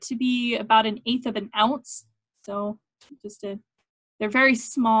 They get to be about 1/8 of an ounce. So they're very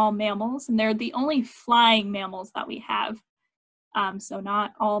small mammals, and they're the only flying mammals that we have. So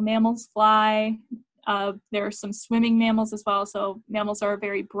not all mammals fly. There are some swimming mammals as well. So mammals are a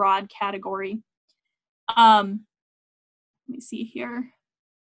very broad category. Let me see here.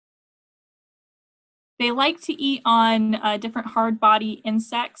 They like to eat on different hard body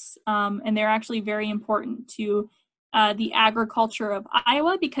insects, and they're actually very important to the agriculture of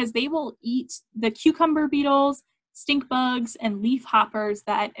Iowa because they will eat the cucumber beetles, stink bugs, and leaf hoppers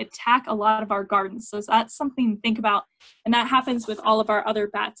that attack a lot of our gardens. So that's something to think about, and that happens with all of our other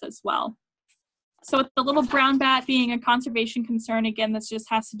bats as well. So with the little brown bat being a conservation concern, again, this just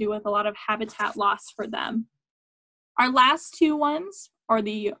has to do with a lot of habitat loss for them. Our last 2 ones are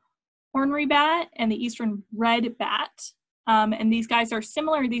the ornery bat and the eastern red bat. And these guys are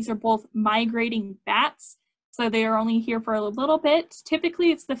similar. These are both migrating bats. So they are only here for a little bit.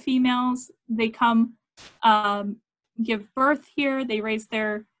 Typically it's the females. They come give birth here. They raise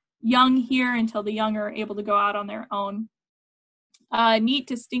their young here until the young are able to go out on their own. Neat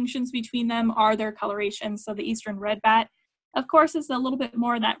distinctions between them are their coloration. So the eastern red bat, of course, is a little bit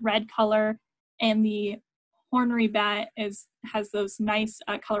more of that red color, and the ornery bat has those nice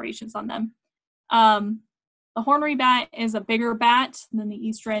colorations on them. The ornery bat is a bigger bat than the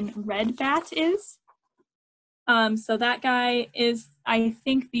eastern red bat is. So that guy is, I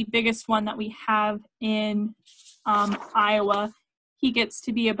think, the biggest one that we have in Iowa. He gets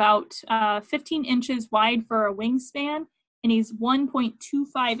to be about 15 inches wide for a wingspan, and he's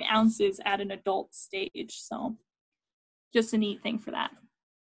 1.25 ounces at an adult stage. So just a neat thing for that.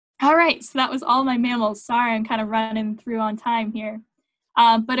 All right, so that was all my mammals. Sorry, I'm kind of running through on time here.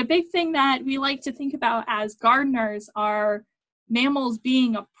 But a big thing that we like to think about as gardeners are mammals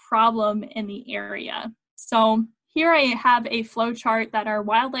being a problem in the area. So here I have a flow chart that our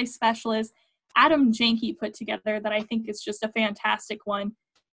wildlife specialist, Adam Janke, put together that I think is just a fantastic one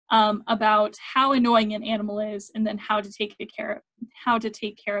about how annoying an animal is and then how to take care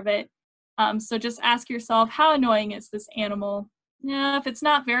of it. So just ask yourself, how annoying is this animal? Yeah, if it's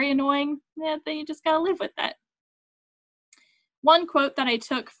not very annoying, then you just gotta live with that. One quote that I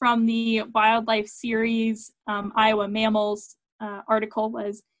took from the wildlife series Iowa Mammals article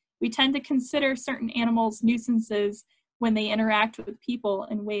was, "We tend to consider certain animals nuisances when they interact with people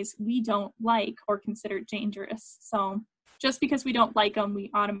in ways we don't like or consider dangerous." So just because we don't like them,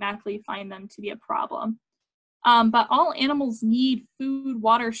 we automatically find them to be a problem. But all animals need food,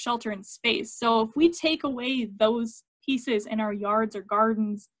 water, shelter, and space. So if we take away those pieces in our yards or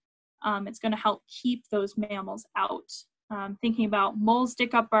gardens, it's going to help keep those mammals out. Thinking about moles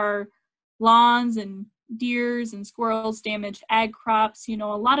dig up our lawns, and deers and squirrels damage ag crops. You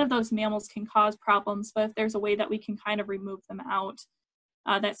know, a lot of those mammals can cause problems, but if there's a way that we can kind of remove them out,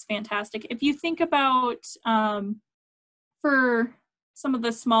 that's fantastic. If you think about for some of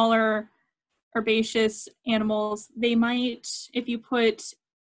the smaller herbaceous animals, they might, if you put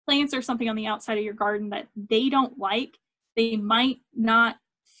plants or something on the outside of your garden that they don't like, they might not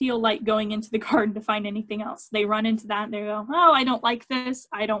feel like going into the garden to find anything else. They run into that and they go, oh, I don't like this,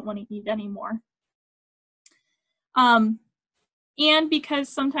 I don't want to eat anymore. And because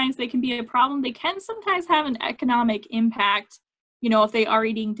sometimes they can be a problem, they can sometimes have an economic impact, you know, if they are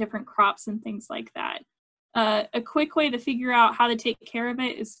eating different crops and things like that. A quick way to figure out how to take care of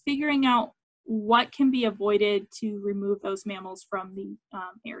it is figuring out what can be avoided to remove those mammals from the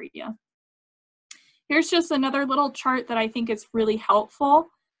area. Here's just another little chart that I think is really helpful,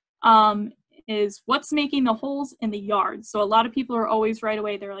 is what's making the holes in the yard. So a lot of people are always right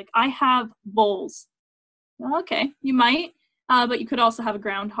away, they're like, I have voles. Okay, you might, but you could also have a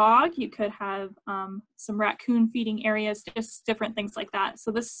groundhog. You could have some raccoon feeding areas, just different things like that.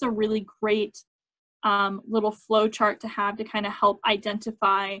 So this is a really great little flow chart to have to kind of help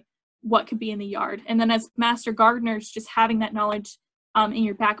identify what could be in the yard. And then as master gardeners, just having that knowledge in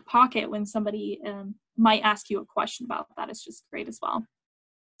your back pocket when somebody might ask you a question about that is just great as well.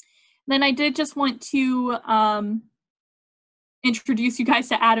 Then I did just want to introduce you guys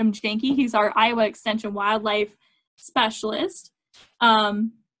to Adam Janke. He's our Iowa Extension Wildlife Specialist,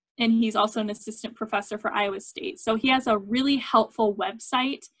 and he's also an assistant professor for Iowa State. So he has a really helpful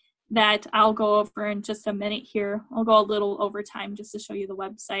website that I'll go over in just a minute here. I'll go a little over time just to show you the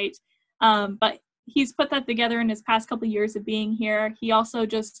website. But he's put that together in his past couple of years of being here. He also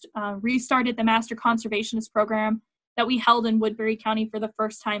just restarted the Master Conservationist Program that we held in Woodbury County for the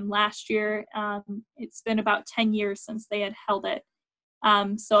first time last year. It's been about 10 years since they had held it.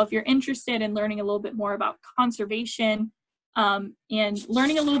 So if you're interested in learning a little bit more about conservation and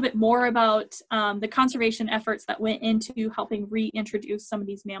learning a little bit more about the conservation efforts that went into helping reintroduce some of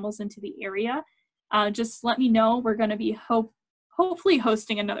these mammals into the area, just let me know. We're going to be hopefully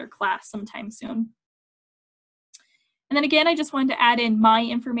hosting another class sometime soon. And then again, I just wanted to add in my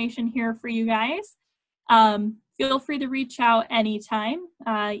information here for you guys. Feel free to reach out anytime,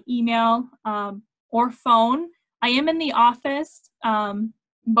 email or phone. I am in the office,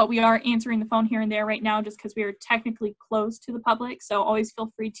 but we are answering the phone here and there right now just because we are technically closed to the public. So always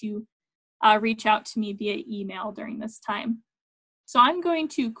feel free to reach out to me via email during this time. So I'm going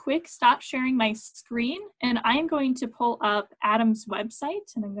to stop sharing my screen, and I am going to pull up Adam's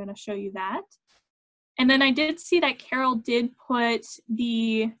website, and I'm going to show you that. And then I did see that Carol did put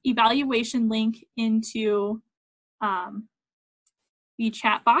the evaluation link into the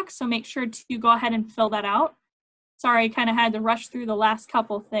chat box, so make sure to go ahead and fill that out. Sorry, I kind of had to rush through the last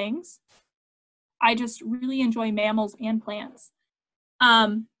couple things. I just really enjoy mammals and plants.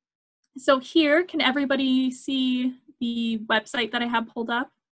 So here, can everybody see the website that I have pulled up?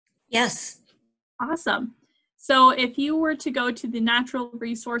 Yes. Awesome. So if you were to go to the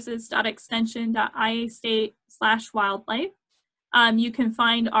naturalresources.extension.iastate/wildlife, you can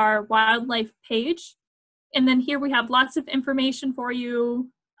find our wildlife page. And then here we have lots of information for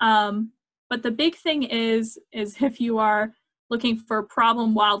you. But the big thing is if you are looking for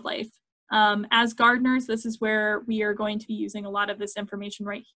problem wildlife. As gardeners, this is where we are going to be using a lot of this information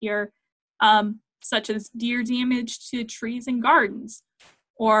right here, such as deer damage to trees and gardens,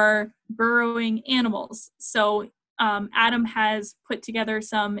 or burrowing animals. So Adam has put together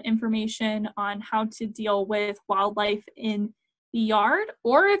some information on how to deal with wildlife in the yard,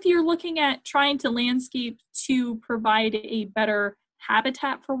 or if you're looking at trying to landscape to provide a better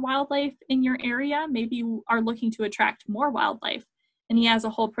habitat for wildlife in your area, maybe you are looking to attract more wildlife. And he has a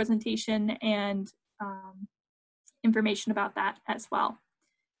whole presentation and information about that as well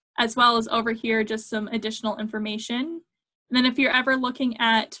as over here, just some additional information. And then if you're ever looking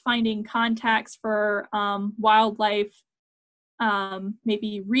at finding contacts for wildlife,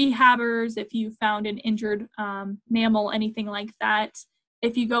 maybe rehabbers, if you found an injured mammal, anything like that,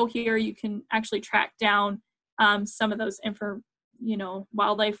 if you go here, you can actually track down some of those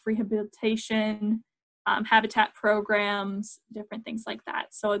wildlife rehabilitation, habitat programs, different things like that.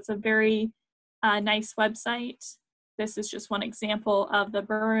 So it's a very nice website. This is just one example of the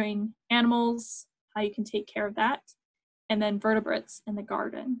burrowing animals, how you can take care of that, and then vertebrates in the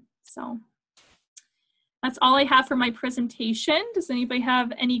garden. So that's all I have for my presentation. Does anybody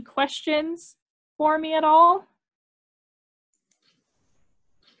have any questions for me at all?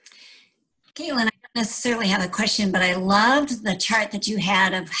 Katelyn, I don't necessarily have a question, but I loved the chart that you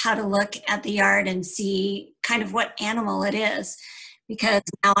had of how to look at the yard and see kind of what animal it is, because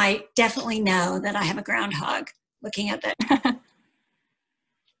now I definitely know that I have a groundhog looking at that.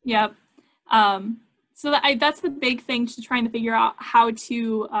 Yep. So that's the big thing to trying to figure out how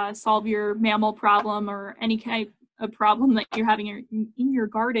to solve your mammal problem or any kind of problem that you're having in your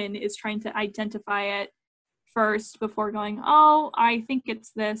garden, is trying to identify it first before going, oh, I think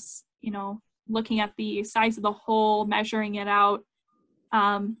it's this, looking at the size of the hole, measuring it out.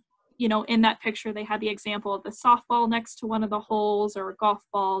 In that picture, they had the example of the softball next to one of the holes, or a golf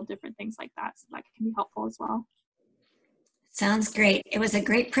ball, different things like that. So that can be helpful as well. Sounds great. It was a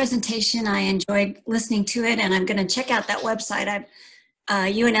great presentation. I enjoyed listening to it, and I'm going to check out that website.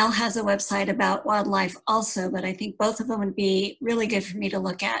 UNL has a website about wildlife also, but I think both of them would be really good for me to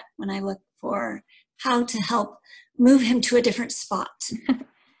look at when I look for how to help move him to a different spot.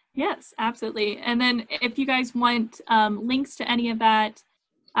 Yes, absolutely. And then if you guys want links to any of that,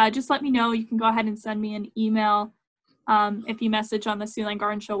 just let me know. You can go ahead and send me an email. If you message on the Siouxland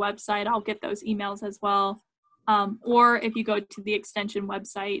Garden Show website, I'll get those emails as well. Or if you go to the extension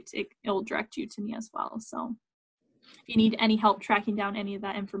website, it'll direct you to me as well. So if you need any help tracking down any of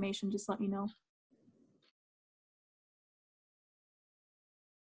that information, just let me know.